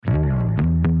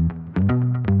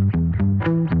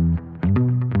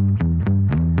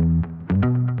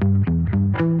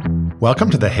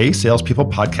Welcome to the Hey Salespeople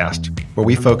podcast, where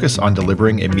we focus on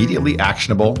delivering immediately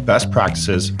actionable best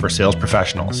practices for sales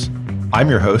professionals. I'm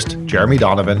your host, Jeremy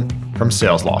Donovan from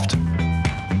SalesLoft.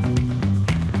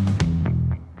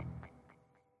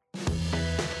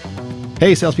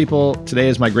 Hey salespeople, today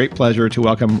is my great pleasure to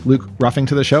welcome Luke Ruffing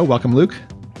to the show. Welcome, Luke.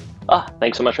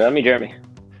 Thanks so much for having me, Jeremy.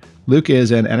 Luke is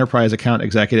an enterprise account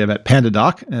executive at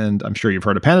PandaDoc, and I'm sure you've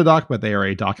heard of PandaDoc, but they are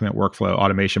a document workflow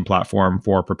automation platform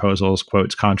for proposals,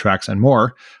 quotes, contracts, and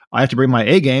more. I have to bring my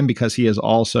A game because he is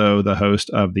also the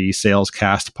host of the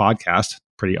Salescast podcast.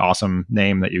 Pretty awesome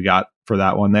name that you got for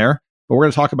that one there. But we're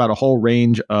going to talk about a whole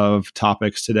range of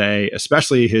topics today,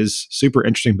 especially his super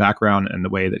interesting background and the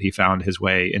way that he found his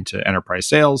way into enterprise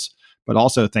sales, but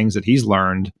also things that he's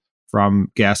learned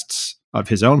from guests of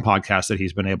his own podcast that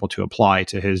he's been able to apply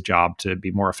to his job to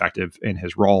be more effective in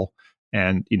his role.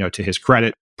 And, to his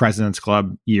credit, President's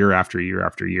Club year after year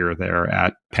after year there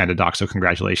at PandaDoc. So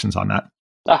congratulations on that.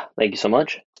 Thank you so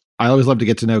much. I always love to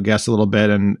get to know guests a little bit,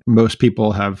 and most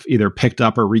people have either picked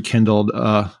up or rekindled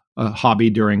a hobby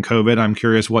during COVID. I'm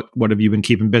curious, what have you been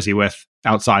keeping busy with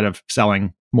outside of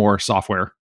selling more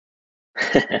software?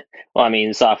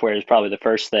 Well, software is probably the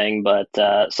first thing, but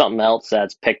something else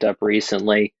that's picked up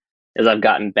recently is I've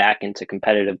gotten back into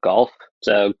competitive golf.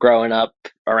 So growing up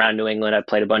around New England, I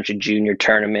played a bunch of junior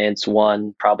tournaments,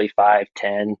 won probably 5,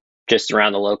 10, just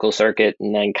around the local circuit,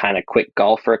 and then kind of quit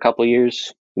golf for a couple of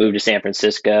years. Moved to San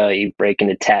Francisco, you break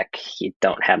into tech, you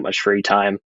don't have much free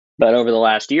time. But over the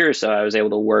last year or so, I was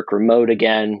able to work remote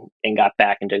again and got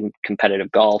back into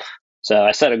competitive golf. So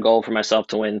I set a goal for myself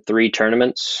to win 3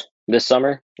 tournaments this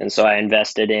summer. And so I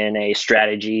invested in a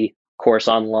strategy course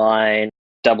online,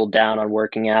 doubled down on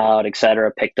working out,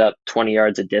 etc. Picked up 20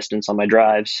 yards of distance on my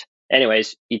drives.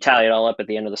 Anyways, you tally it all up at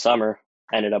the end of the summer,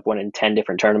 I ended up winning 10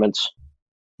 different tournaments.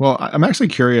 Well, I'm actually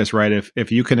curious, right?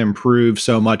 If you can improve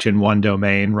so much in one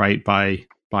domain, right, by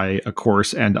a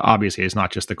course, and obviously it's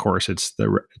not just the course, it's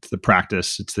the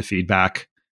practice, it's the feedback,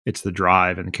 it's the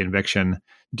drive and conviction.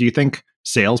 Do you think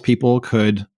salespeople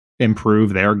could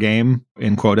improve their game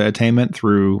in quota attainment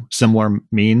through similar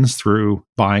means, through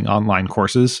buying online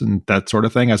courses and that sort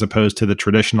of thing, as opposed to the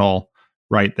traditional,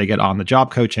 right? They get on the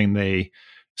job coaching,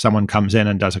 someone comes in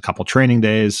and does a couple training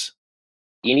days.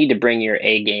 You need to bring your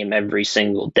A game every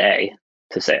single day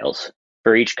to sales.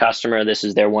 For each customer, this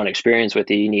is their one experience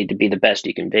with you. You need to be the best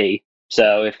you can be.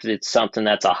 So if it's something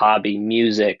that's a hobby,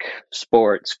 music,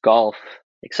 sports, golf,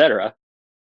 etc.,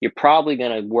 you're probably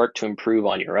going to work to improve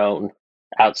on your own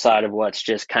outside of what's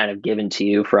just kind of given to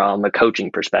you from a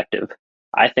coaching perspective.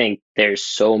 I think there's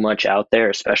so much out there,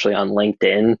 especially on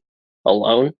LinkedIn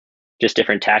alone, just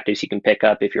different tactics you can pick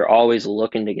up. If you're always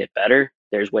looking to get better,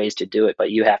 there's ways to do it, but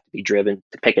you have to be driven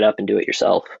to pick it up and do it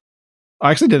yourself.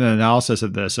 I actually did an analysis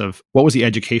of this, of what was the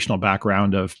educational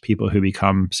background of people who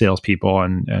become salespeople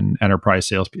and enterprise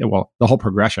salespeople. Well, the whole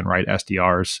progression, right?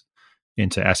 SDRs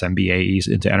into SMBAEs,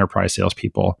 into enterprise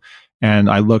salespeople.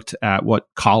 And I looked at what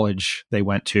college they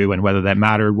went to and whether that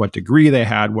mattered, what degree they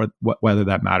had, whether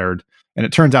that mattered. And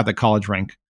it turns out that college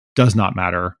rank does not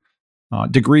matter.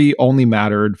 Degree only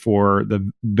mattered for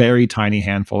the very tiny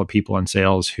handful of people in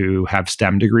sales who have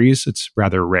STEM degrees. It's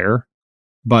rather rare.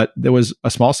 But there was a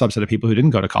small subset of people who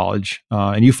didn't go to college,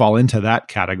 and you fall into that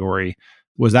category.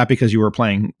 Was that because you were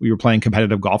playing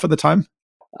competitive golf at the time?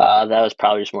 That was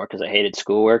probably just more because I hated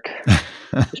schoolwork,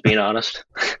 just being honest.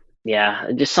 Yeah,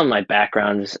 just some of my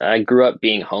background is I grew up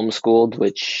being homeschooled,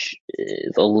 which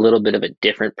is a little bit of a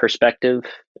different perspective.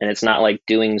 And it's not like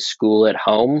doing school at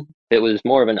home. It was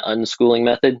more of an unschooling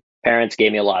method. Parents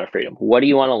gave me a lot of freedom. What do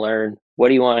you want to learn? What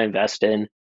do you want to invest in?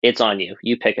 It's on you.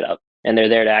 You pick it up. And they're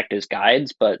there to act as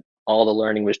guides, but all the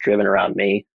learning was driven around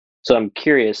me. So I'm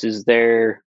curious, is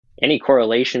there any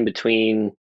correlation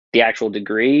between the actual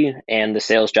degree and the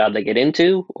sales job they get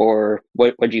into? Or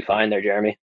what did you find there,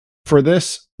 Jeremy? For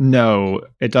this, no,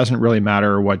 it doesn't really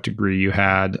matter what degree you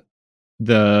had.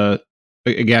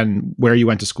 Again, where you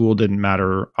went to school didn't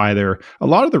matter either. A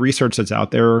lot of the research that's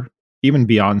out there, even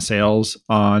beyond sales,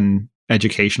 on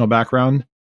educational background,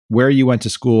 where you went to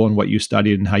school and what you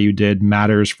studied and how you did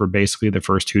matters for basically the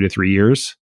first 2 to 3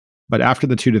 years. But after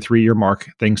the 2 to 3 year mark,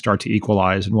 things start to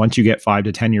equalize. And once you get 5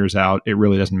 to 10 years out, it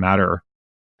really doesn't matter.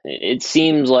 It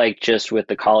seems like just with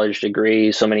the college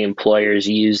degree, so many employers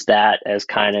use that as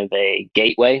kind of a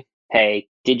gateway. Hey,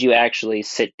 did you actually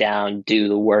sit down, do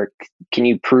the work? Can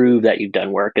you prove that you've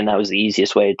done work? And that was the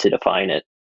easiest way to define it.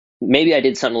 Maybe I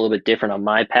did something a little bit different on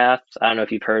my path. I don't know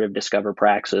if you've heard of Discover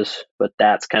Praxis, but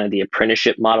that's kind of the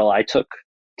apprenticeship model I took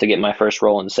to get my first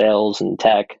role in sales and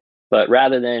tech. But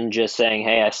rather than just saying,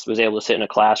 hey, I was able to sit in a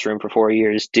classroom for 4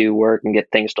 years, do work and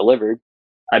get things delivered,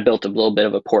 I built a little bit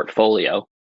of a portfolio.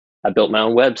 I built my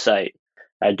own website.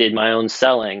 I did my own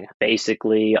selling,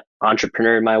 basically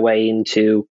entrepreneur my way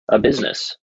into a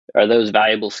business. Are those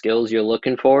valuable skills you're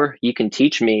looking for? You can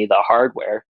teach me the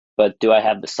hardware, but do I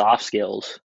have the soft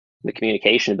skills, the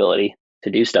communication ability to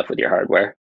do stuff with your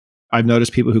hardware? I've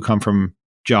noticed people who come from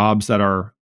jobs that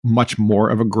are much more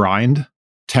of a grind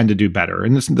tend to do better.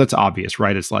 And that's obvious,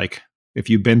 right? It's like if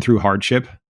you've been through hardship,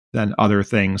 then other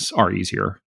things are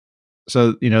easier.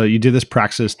 So, you do this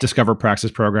Discover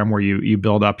Praxis program where you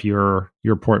build up your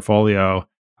portfolio.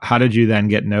 How did you then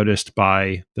get noticed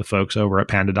by the folks over at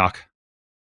PandaDoc?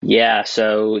 Yeah,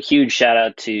 so huge shout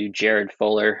out to Jared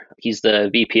Fuller. He's the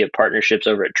VP of partnerships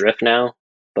over at Drift now,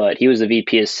 but he was the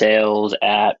VP of sales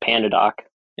at PandaDoc.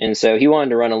 And so he wanted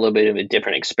to run a little bit of a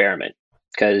different experiment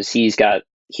because he's got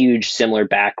huge similar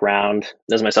background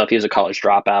as myself. He was a college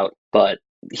dropout, but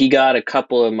he got a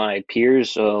couple of my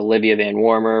peers, Olivia Van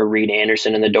Warmer, Reed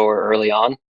Anderson, in the door early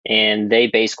on, and they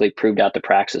basically proved out the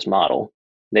Praxis model.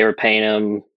 They were paying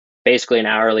him basically an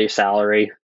hourly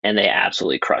salary, and they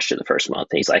absolutely crushed it the first month.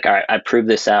 And he's like, all right, I proved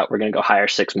this out. We're going to go hire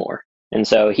 6 more. And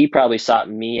so he probably sought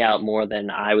me out more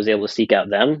than I was able to seek out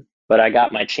them, but I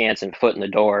got my chance and foot in the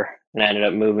door, and I ended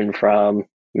up moving from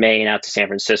Maine out to San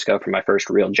Francisco for my first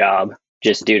real job,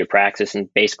 just due to Praxis and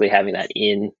basically having that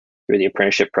in through the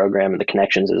apprenticeship program and the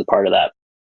connections as a part of that.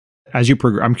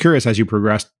 I'm curious, as you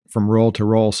progressed from role to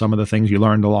role, some of the things you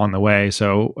learned along the way.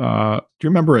 So, do you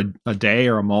remember a day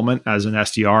or a moment as an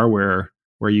SDR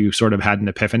where you sort of had an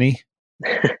epiphany?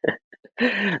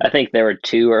 I think there were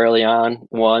 2 early on.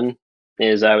 One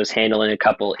is I was handling a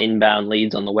couple inbound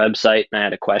leads on the website, and I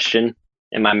had a question,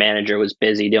 and my manager was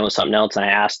busy doing something else, and I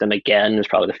asked him again. It was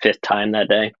probably the 5th time that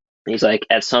day. He's like,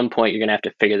 at some point, you're going to have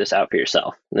to figure this out for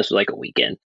yourself. And this was like a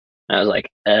weekend. I was like,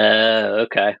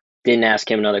 okay. Didn't ask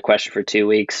him another question for 2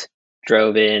 weeks.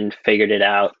 Drove in, figured it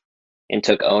out, and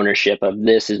took ownership of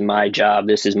this is my job.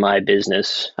 This is my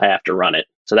business. I have to run it.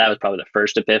 So that was probably the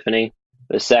first epiphany.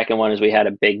 The second one is we had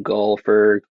a big goal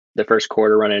for the first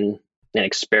quarter running an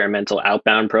experimental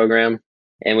outbound program,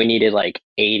 and we needed like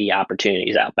 80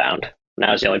 opportunities outbound. And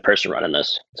I was the only person running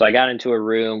this. So I got into a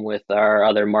room with our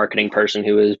other marketing person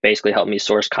who was basically helping me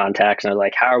source contacts. And I was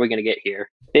like, how are we going to get here?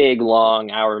 Big, long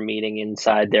hour meeting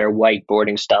inside there,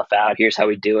 whiteboarding stuff out. Here's how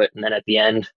we do it. And then at the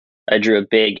end, I drew a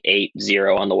big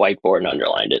 8-0 on the whiteboard and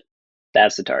underlined it.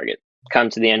 That's the target. Come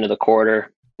to the end of the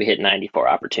quarter, we hit 94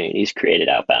 opportunities created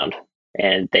outbound.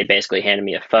 And they basically handed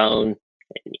me a phone,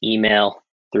 an email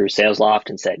through SalesLoft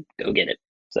and said, go get it.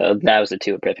 So that was the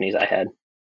 2 epiphanies I had.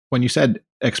 When you said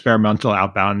experimental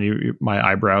outbound, my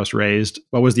eyebrows raised.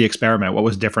 What was the experiment? What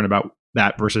was different about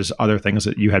that versus other things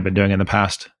that you had been doing in the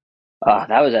past?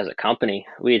 That was as a company.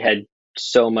 We had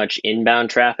so much inbound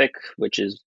traffic, which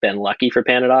has been lucky for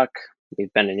PandaDoc.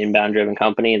 We've been an inbound driven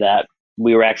company that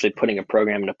we were actually putting a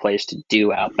program into place to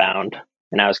do outbound.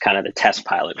 And I was kind of the test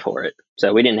pilot for it.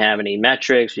 So we didn't have any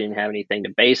metrics. We didn't have anything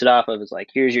to base it off of. It's like,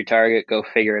 here's your target. Go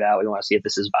figure it out. We want to see if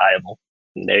this is viable.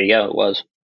 And there you go. It was.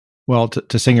 Well,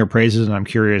 to sing your praises, and I'm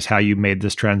curious how you made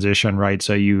this transition, right?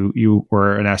 So you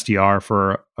were an SDR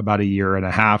for about a year and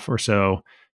a half or so,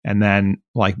 and then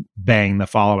like bang, the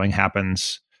following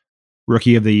happens.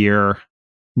 Rookie of the year,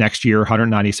 next year,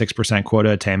 196% quota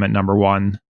attainment, number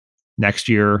 1. Next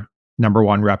year, number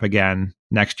 1 rep again.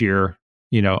 Next year,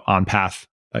 on path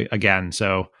again.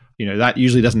 So, that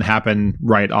usually doesn't happen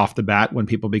right off the bat when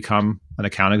people become an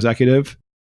account executive.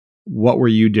 What were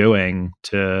you doing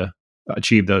to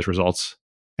achieve those results?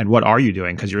 And what are you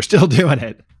doing? Because you're still doing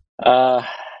it.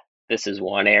 This is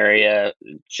one area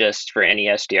just for any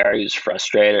SDR who's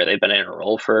frustrated or they've been in a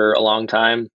role for a long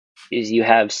time, is you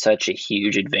have such a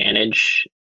huge advantage,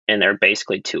 and there are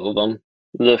basically 2 of them.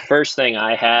 The first thing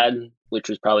I had, which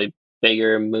was probably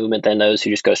bigger movement than those who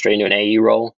just go straight into an AE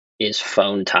role, is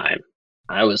phone time.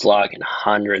 I was logging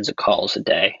hundreds of calls a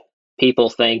day. People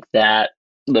think that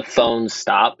the phone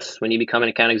stops when you become an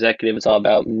account executive. It's all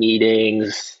about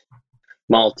meetings,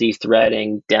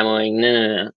 multi-threading, demoing.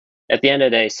 No. At the end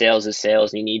of the day, sales is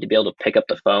sales, and you need to be able to pick up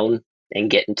the phone and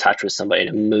get in touch with somebody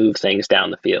to move things down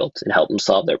the field and help them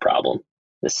solve their problem.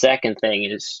 The second thing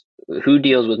is, who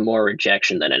deals with more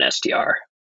rejection than an SDR?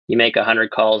 You make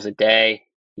 100 calls a day,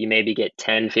 you maybe get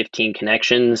 10, 15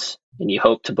 connections, and you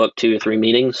hope to book 2 or 3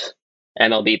 meetings.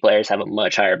 MLB players have a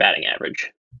much higher batting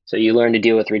average. So you learn to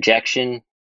deal with rejection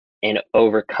and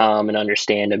overcome and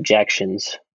understand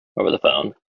objections over the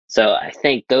phone. So I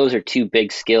think those are 2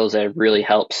 big skills that have really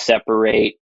helped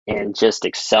separate and just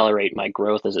accelerate my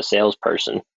growth as a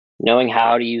salesperson. Knowing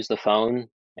how to use the phone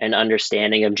and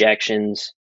understanding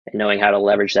objections and knowing how to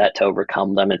leverage that to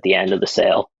overcome them at the end of the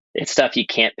sale. It's stuff you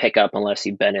can't pick up unless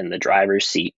you've been in the driver's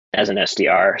seat as an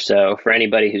SDR. So for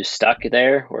anybody who's stuck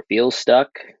there or feels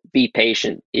stuck, be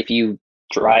patient. If you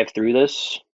drive through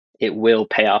this, it will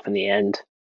pay off in the end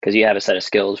because you have a set of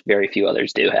skills very few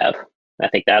others do have. I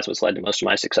think that's what's led to most of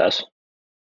my success.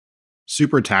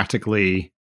 Super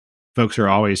tactically, folks are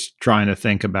always trying to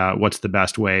think about what's the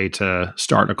best way to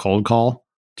start a cold call.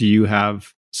 Do you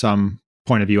have some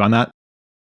point of view on that?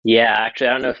 Yeah, actually,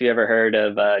 I don't know if you ever heard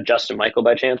of Justin Michael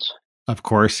by chance. Of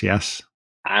course, yes.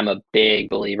 I'm a big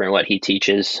believer in what he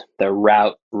teaches, the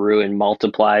route, ruin,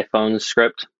 multiply phone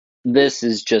script. This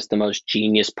is just the most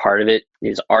genius part of it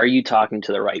is, are you talking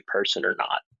to the right person or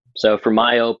not? So for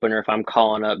my opener, if I'm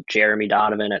calling up Jeremy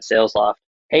Donovan at SalesLoft,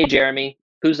 hey, Jeremy,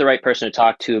 who's the right person to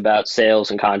talk to about sales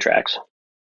and contracts?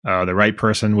 The right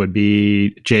person would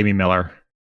be Jamie Miller.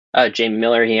 Jamie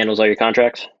Miller, he handles all your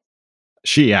contracts?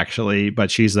 She actually,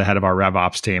 but she's the head of our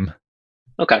RevOps team.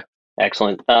 Okay,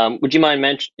 excellent. Would you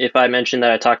mind if I mentioned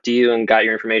that I talked to you and got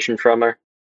your information from her?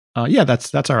 Yeah,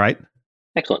 that's all right.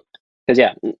 Excellent.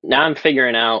 Because now I'm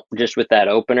figuring out just with that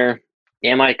opener,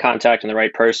 am I contacting the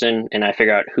right person? And I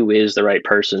figure out who is the right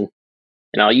person.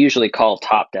 And I'll usually call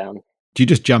top down. Do you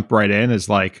just jump right in as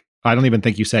like, I don't even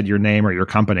think you said your name or your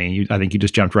company. I think you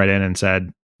just jumped right in and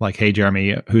said like, hey,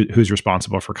 Jeremy, who's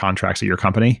responsible for contracts at your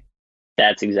company?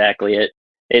 That's exactly it.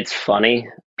 It's funny.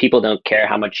 People don't care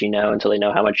how much you know until they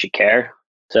know how much you care.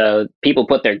 So people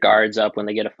put their guards up when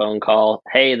they get a phone call.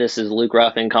 Hey, this is Luke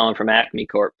Ruffin calling from Acme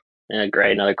Corp.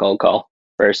 Great, another cold call.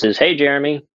 Versus, hey,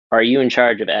 Jeremy, are you in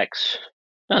charge of X?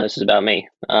 No, this is about me.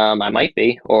 I might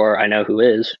be, or I know who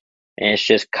is. And it's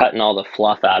just cutting all the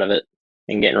fluff out of it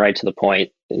and getting right to the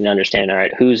point and understanding, all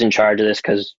right, who's in charge of this?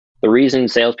 Because the reason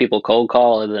salespeople cold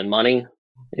call other than money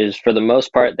is for the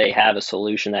most part, they have a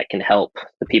solution that can help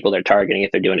the people they're targeting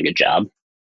if they're doing a good job.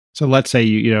 So let's say,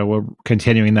 we're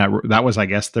continuing that. That was, I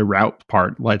guess, the route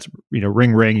part. Let's,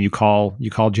 ring, you call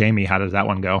Jamie. How does that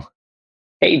one go?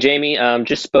 Hey, Jamie,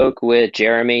 just spoke with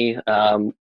Jeremy.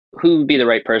 Who would be the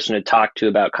right person to talk to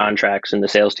about contracts in the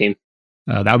sales team?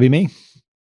 That would be me.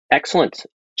 Excellent.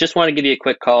 Just want to give you a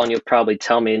quick call, and you'll probably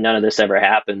tell me none of this ever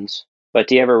happens. But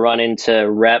do you ever run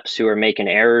into reps who are making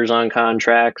errors on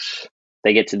contracts?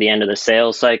 They get to the end of the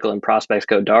sales cycle and prospects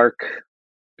go dark.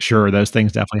 Sure, those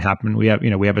things definitely happen. We have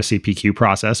a CPQ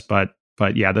process, but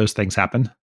yeah, those things happen.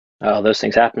 Oh, those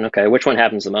things happen. Okay, which one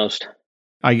happens the most?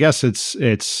 I guess it's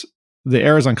the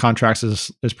errors on contracts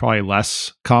is probably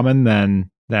less common than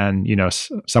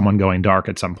someone going dark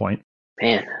at some point.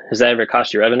 Man, has that ever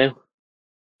cost you revenue?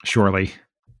 Surely.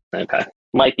 Okay,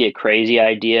 might be a crazy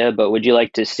idea, but would you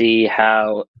like to see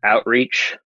how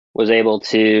Outreach was able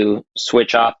to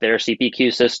switch off their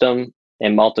CPQ system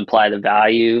and multiply the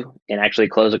value and actually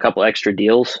close a couple extra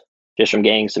deals just from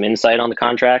getting some insight on the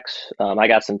contracts? I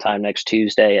got some time next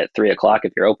Tuesday at 3:00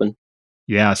 if you're open.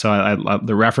 Yeah, so I love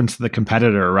the reference to the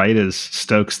competitor, right? Is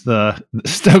stokes the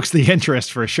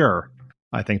interest for sure.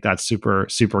 I think that's super,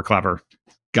 super clever.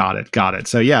 Got it.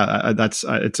 So yeah, it's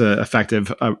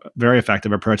a very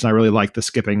effective approach, and I really like the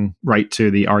skipping right to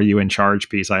the "Are you in charge?"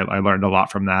 piece. I learned a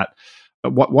lot from that.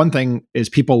 One thing is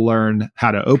people learn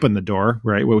how to open the door,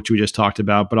 right, which we just talked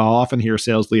about, but I'll often hear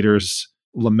sales leaders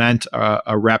lament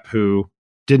a rep who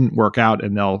didn't work out,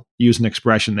 and they'll use an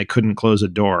expression, they couldn't close a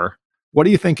door. What do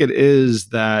you think it is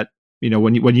that,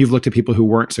 when you've looked at people who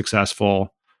weren't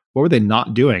successful, what were they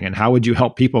not doing, and how would you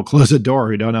help people close a door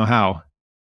who don't know how?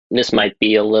 This might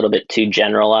be a little bit too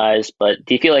generalized, but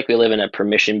do you feel like we live in a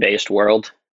permission-based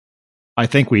world? I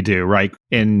think we do, right?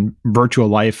 In virtual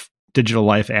life, digital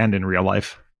life, and in real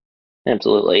life.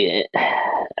 Absolutely.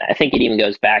 I think it even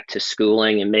goes back to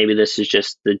schooling, and maybe this is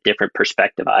just the different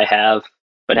perspective I have,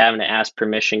 but having to ask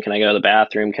permission, can I go to the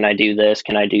bathroom? Can I do this?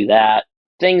 Can I do that?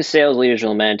 Things sales leaders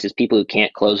lament is people who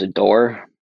can't close a door,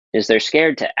 is they're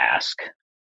scared to ask.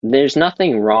 There's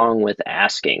nothing wrong with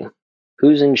asking.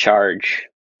 Who's in charge?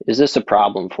 Is this a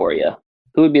problem for you?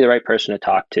 Who would be the right person to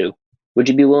talk to? Would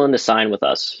you be willing to sign with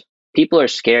us? People are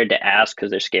scared to ask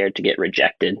because they're scared to get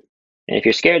rejected. And if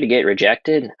you're scared to get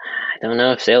rejected, I don't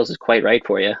know if sales is quite right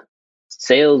for you.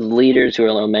 Sales leaders who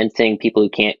are lamenting people who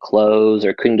can't close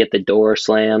or couldn't get the door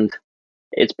slammed,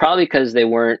 it's probably because they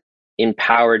weren't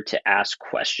empowered to ask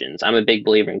questions. I'm a big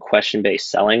believer in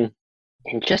question-based selling.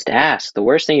 And just ask. The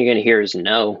worst thing you're going to hear is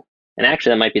no. And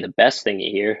actually, that might be the best thing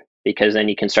you hear, because then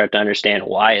you can start to understand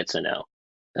why it's a no.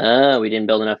 Oh, we didn't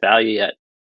build enough value yet.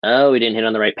 Oh, we didn't hit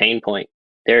on the right pain point.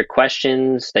 There are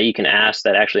questions that you can ask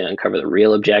that actually uncover the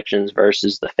real objections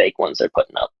versus the fake ones they're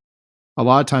putting up. A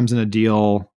lot of times in a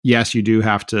deal, yes, you do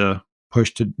have to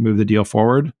push to move the deal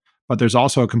forward, but there's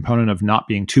also a component of not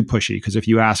being too pushy, because if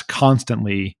you ask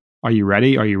constantly, are you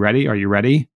ready? Are you ready? Are you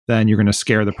ready? then you're going to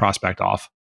scare the prospect off.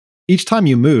 Each time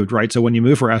you moved, right? So when you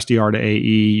move for SDR to AE,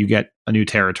 you get a new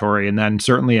territory. And then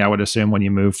certainly I would assume when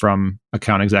you move from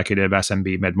account executive,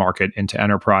 SMB, mid-market into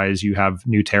enterprise, you have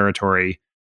new territory.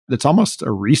 It's almost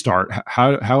a restart.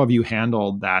 How have you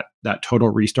handled that total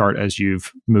restart as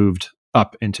you've moved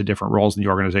up into different roles in the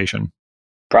organization?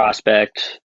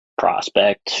 Prospect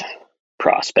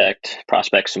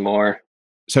some more.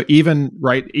 So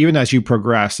even as you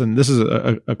progress, and this is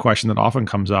a question that often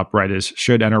comes up, right, is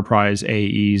should enterprise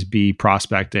AEs be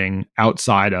prospecting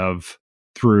outside of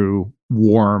through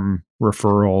warm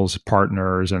referrals,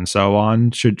 partners, and so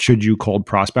on? Should you cold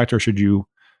prospect, or should you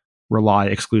rely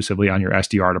exclusively on your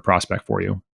SDR to prospect for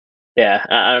you? Yeah,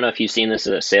 I don't know if you've seen this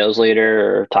as a sales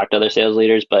leader or talked to other sales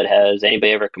leaders, but has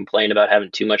anybody ever complained about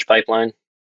having too much pipeline?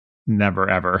 Never,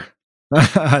 ever.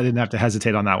 I didn't have to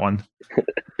hesitate on that one.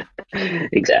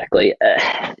 Exactly.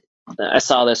 I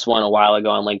saw this one a while ago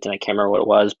on LinkedIn. I can't remember what it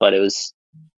was, but it was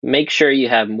make sure you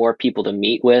have more people to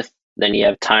meet with than you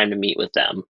have time to meet with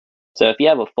them. So if you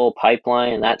have a full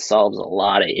pipeline, that solves a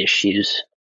lot of issues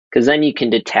because then you can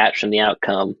detach from the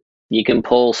outcome. You can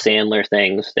pull Sandler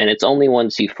things, and it's only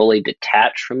once you fully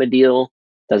detach from a deal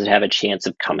does it have a chance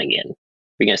of coming in. If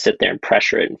you're going to sit there and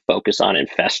pressure it and focus on it and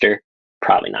fester,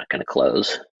 probably not going to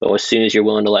close. But as soon as you're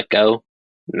willing to let go,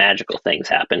 magical things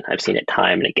happen. I've seen it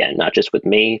time and again, not just with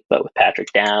me, but with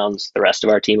Patrick Downs, the rest of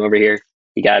our team over here.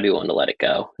 You got to be willing to let it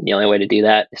go. And the only way to do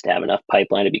that is to have enough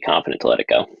pipeline to be confident to let it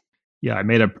go. Yeah, I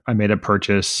made a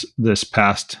purchase this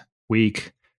past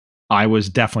week. I was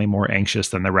definitely more anxious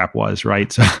than the rep was,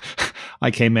 right? So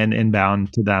I came in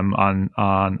inbound to them on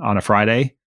a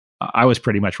Friday. I was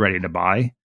pretty much ready to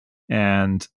buy,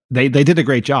 and they did a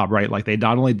great job, right? Like they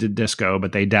not only did disco,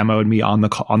 but they demoed me on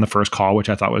the first call, which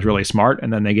I thought was really smart,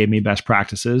 and then they gave me best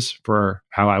practices for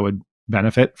how I would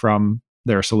benefit from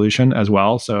their solution as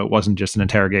well. So it wasn't just an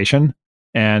interrogation,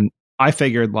 and I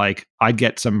figured like I'd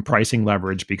get some pricing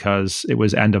leverage because it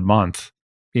was end of month.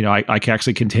 I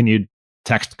actually continued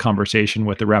text conversation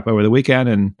with the rep over the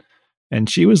weekend, and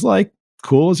she was like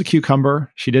cool as a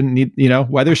cucumber. She didn't need,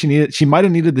 whether she might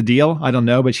have needed the deal, I don't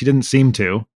know, but she didn't seem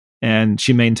to. And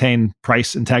she maintained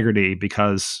price integrity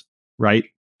because, right,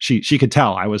 she could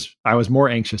tell I was more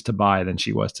anxious to buy than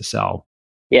she was to sell.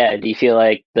 Yeah. Do you feel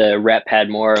like the rep had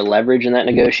more leverage in that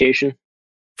negotiation?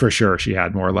 For sure, she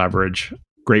had more leverage.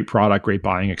 Great product, great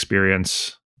buying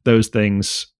experience. Those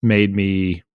things made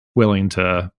me willing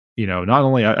to, not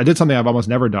only I did something I've almost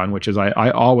never done, which is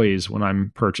I always, when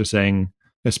I'm purchasing,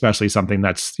 especially something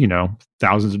that's,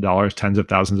 thousands of dollars, tens of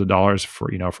thousands of dollars for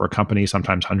a company,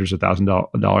 sometimes hundreds of thousands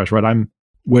of dollars, right? I'm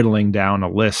whittling down a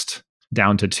list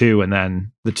down to two, and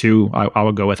then the two, I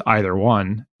will go with either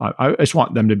one. I just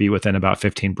want them to be within about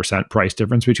 15% price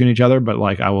difference between each other, but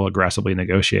like I will aggressively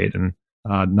negotiate, and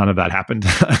none of that happened.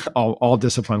 all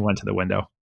discipline went to the window.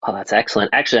 Oh, that's excellent.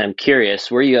 Actually, I'm curious,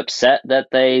 were you upset that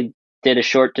they did a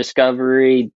short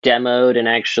discovery, demoed, and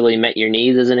actually met your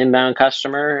needs as an inbound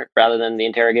customer rather than the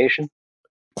interrogation?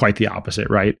 Quite the opposite,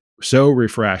 right? So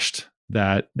refreshed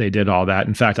that they did all that.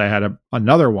 In fact, I had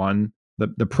another one,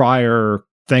 the prior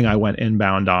thing I went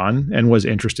inbound on and was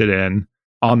interested in.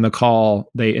 On the call,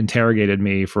 they interrogated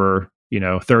me for,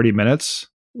 30 minutes,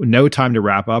 no time to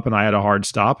wrap up, and I had a hard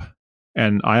stop.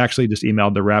 And I actually just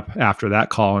emailed the rep after that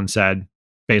call and said,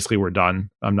 basically, we're done.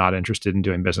 I'm not interested in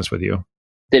doing business with you.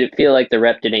 Did it feel like the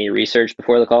rep did any research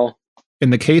before the call? In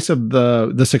the case of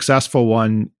the successful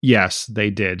one, yes, they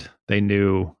did. They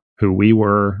knew who we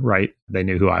were, right? They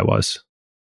knew who I was.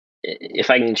 If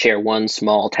I can share one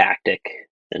small tactic,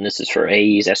 and this is for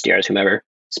AEs, SDRs, whomever,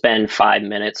 spend 5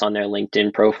 minutes on their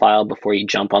LinkedIn profile before you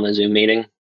jump on the Zoom meeting.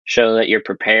 Show that you're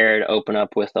prepared, open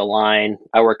up with a line.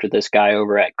 I worked with this guy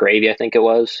over at Gravy, I think it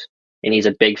was, and he's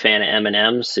a big fan of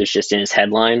M&Ms. It's just in his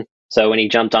headline. So when he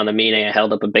jumped on the meeting, I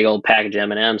held up a big old package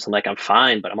of M&Ms. I'm like, I'm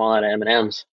fine, but I'm all out of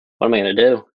M&Ms. What am I going to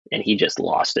do? And he just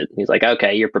lost it. He's like,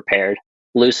 okay, you're prepared.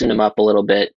 Loosened him up a little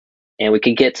bit. And we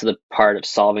could get to the part of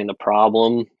solving the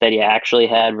problem that he actually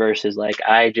had versus like,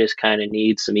 I just kind of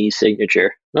need some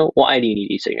e-signature. No, why do you need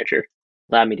e-signature?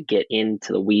 Allow me to get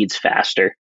into the weeds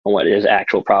faster on what his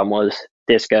actual problem was.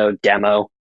 Disco, demo,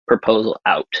 proposal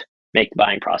out. Make the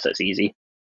buying process easy.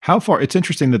 How far? It's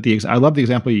interesting that I love the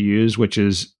example you use, which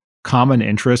is common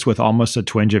interest with almost a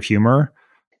twinge of humor.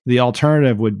 The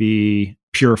alternative would be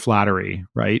pure flattery,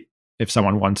 right? If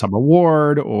someone won some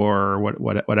award or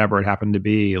whatever it happened to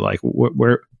be, like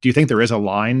where do you think there is a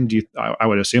line? I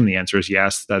would assume the answer is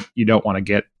yes, that you don't want to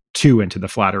get too into the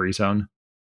flattery zone.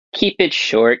 Keep it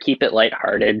short, keep it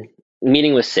lighthearted.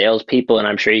 Meeting with salespeople, and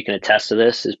I'm sure you can attest to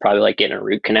this, is probably like getting a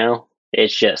root canal.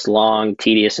 It's just long,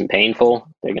 tedious, and painful.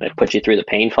 They're going to put you through the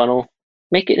pain funnel.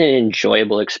 make it an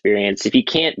enjoyable experience. If you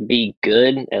can't be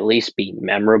good, at least be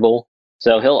memorable.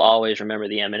 So he'll always remember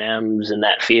the M&Ms and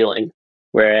that feeling,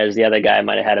 whereas the other guy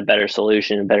might have had a better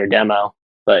solution, a better demo,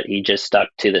 but he just stuck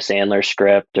to the Sandler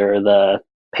script or the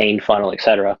pain funnel,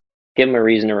 etc. Give him a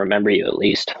reason to remember you at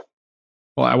least.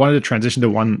 Well, I wanted to transition to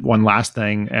one last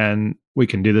thing, and we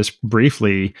can do this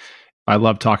briefly. I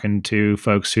love talking to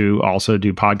folks who also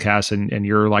do podcasts, and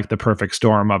you're like the perfect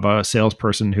storm of a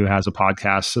salesperson who has a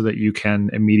podcast so that you can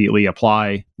immediately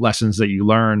apply lessons that you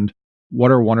learned.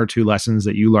 What are one or two lessons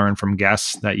that you learned from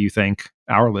guests that you think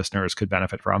our listeners could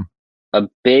benefit from? A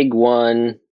big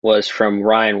one was from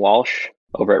Ryan Walsh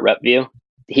over at RepView.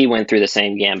 He went through the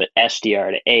same gambit,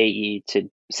 SDR to AE to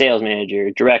sales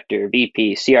manager, director,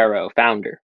 VP, CRO,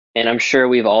 founder. And I'm sure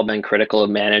we've all been critical of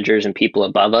managers and people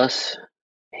above us.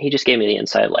 He just gave me the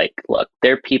insight, like, look,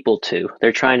 they're people too.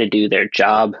 They're trying to do their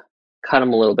job. Cut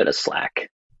them a little bit of slack.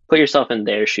 Put yourself in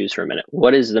their shoes for a minute.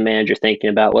 What is the manager thinking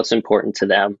about? What's important to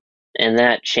them? And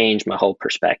that changed my whole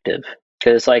perspective.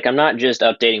 Because like, I'm not just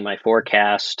updating my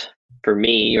forecast for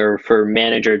me or for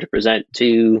manager to present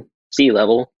to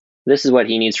C-level. This is what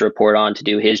he needs to report on to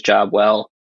do his job well.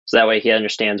 So that way he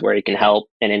understands where he can help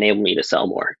and enable me to sell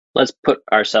more. Let's put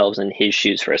ourselves in his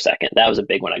shoes for a second. That was a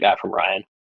big one I got from Ryan.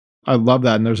 I love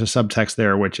that. And there's a subtext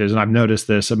there, which is, and I've noticed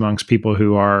this amongst people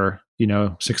who are,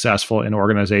 successful in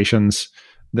organizations,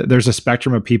 there's a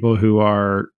spectrum of people who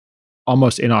are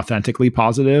almost inauthentically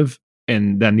positive.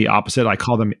 And then the opposite, I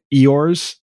call them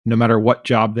Eeyores. No matter what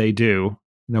job they do,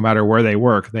 no matter where they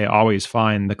work, they always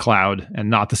find the cloud and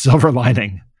not the silver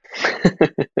lining.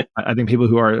 I think people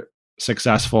who are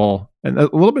successful, and a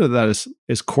little bit of that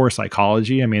is core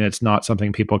psychology. I mean, it's not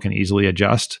something people can easily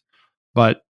adjust,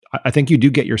 but I think you do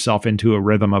get yourself into a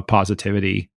rhythm of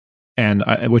positivity, and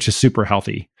which is super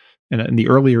healthy. And the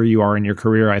earlier you are in your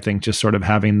career, I think just sort of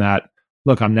having that,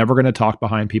 look, I'm never going to talk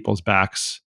behind people's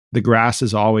backs. The grass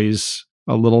is always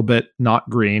a little bit not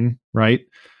green, right?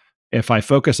 If I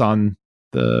focus on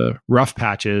the rough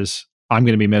patches, I'm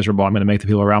going to be miserable. I'm going to make the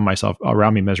people around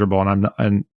me miserable,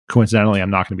 and coincidentally, I'm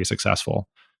not going to be successful.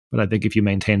 But I think if you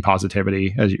maintain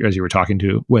positivity, as you were talking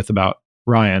about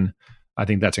Ryan, I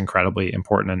think that's incredibly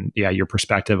important. And yeah, your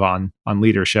perspective on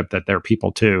leadership, that they're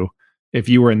people too. If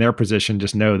you were in their position,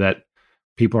 just know that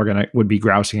people would be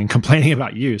grousing and complaining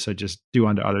about you. So just do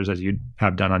unto others as you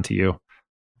have done unto you.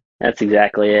 That's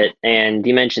exactly it. And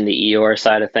you mentioned the Eeyore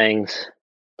side of things.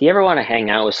 Do you ever want to hang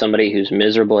out with somebody who's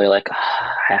miserable? You're like,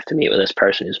 I have to meet with this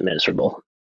person who's miserable.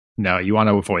 No, you want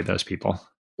to avoid those people.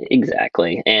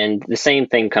 Exactly. And the same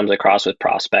thing comes across with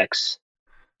prospects.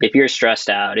 If you're stressed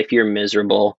out, if you're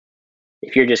miserable,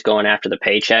 if you're just going after the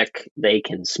paycheck, they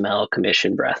can smell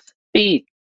commission breath. Be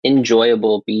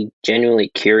enjoyable, be genuinely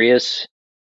curious,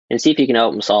 and see if you can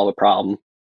help them solve a problem.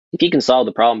 If you can solve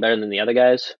the problem better than the other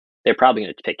guys, they're probably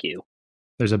going to pick you.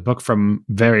 There's a book from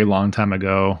very long time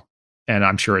ago, and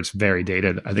I'm sure it's very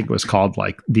dated. I think it was called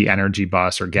like The Energy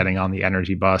Bus or Getting on the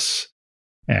Energy Bus.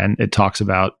 And it talks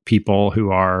about people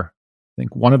who are, I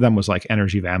think one of them was like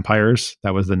energy vampires.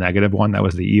 That was the negative one. That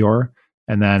was the Eeyore.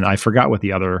 And then I forgot what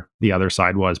the other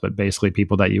side was, but basically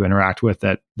people that you interact with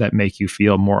that make you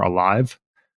feel more alive.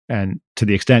 And to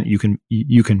the extent you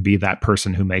can be that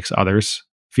person who makes others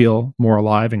feel more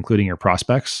alive, including your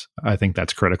prospects, I think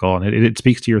that's critical. And it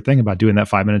speaks to your thing about doing that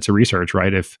 5 minutes of research,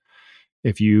 right?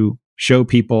 If you show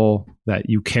people that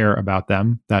you care about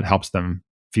them, that helps them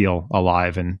feel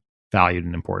alive and valued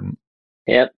and important.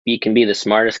 Yep. You can be the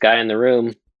smartest guy in the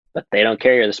room, but they don't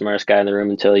care you're the smartest guy in the room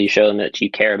until you show them that you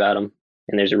care about them.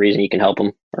 And there's a reason you can help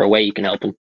them, or a way you can help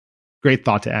them. Great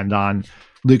thought to end on.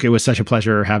 Luke, it was such a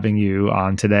pleasure having you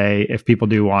on today. If people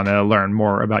do want to learn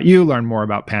more about you, learn more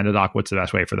about PandaDoc, what's the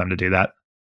best way for them to do that?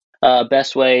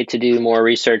 Best way to do more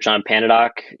research on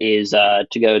PandaDoc is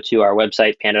to go to our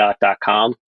website,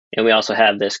 pandadoc.com. And we also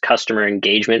have this customer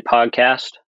engagement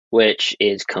podcast, which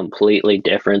is completely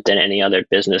different than any other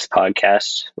business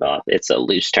podcast. Well, it's a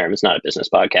loose term. It's not a business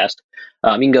podcast.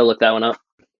 You can go look that one up.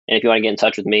 And if you want to get in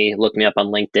touch with me, look me up on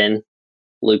LinkedIn,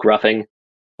 Luke Ruffing,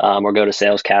 or go to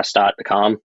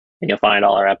salescast.com, and you'll find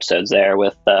all our episodes there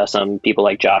with some people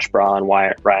like Josh Braun,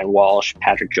 Ryan Walsh,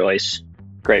 Patrick Joyce.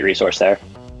 Great resource there.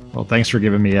 Well, thanks for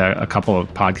giving me a couple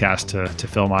of podcasts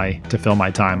to fill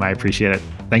my time. I appreciate it.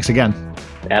 Thanks again.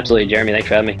 Absolutely, Jeremy. Thanks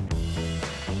for having me.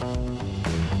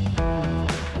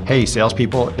 Hey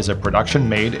Salespeople is a production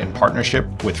made in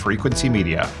partnership with Frequency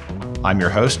Media. I'm your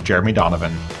host, Jeremy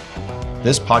Donovan.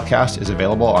 This podcast is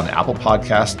available on Apple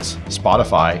Podcasts,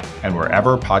 Spotify, and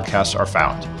wherever podcasts are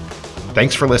found.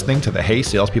 Thanks for listening to the Hey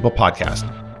Salespeople podcast.